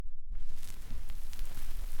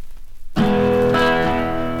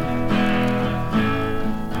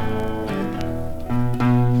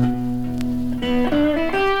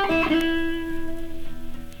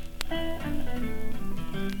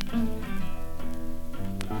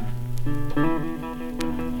Yeah,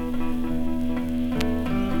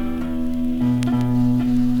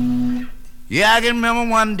 I can remember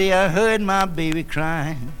one day I heard my baby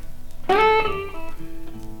crying.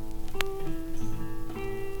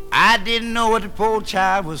 I didn't know what the poor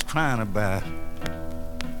child was crying about.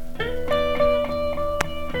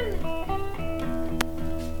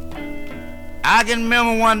 I can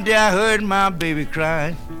remember one day I heard my baby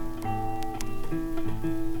crying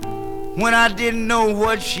when I didn't know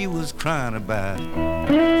what she was crying about.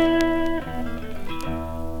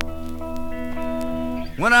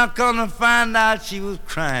 When I come to find out she was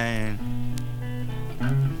crying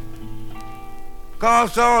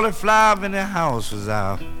 'cause all the flowers in the house was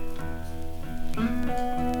out.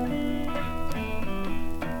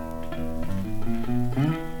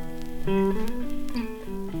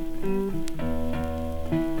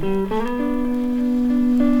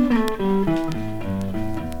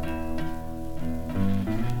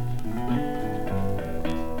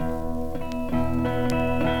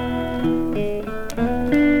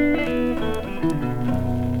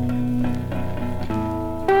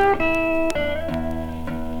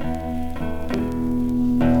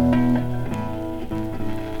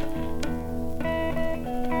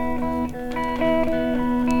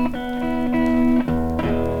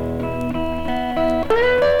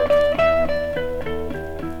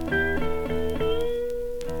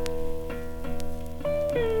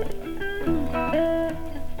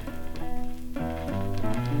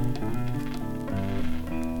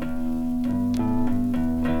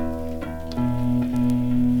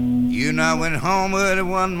 I went home early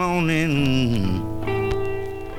one morning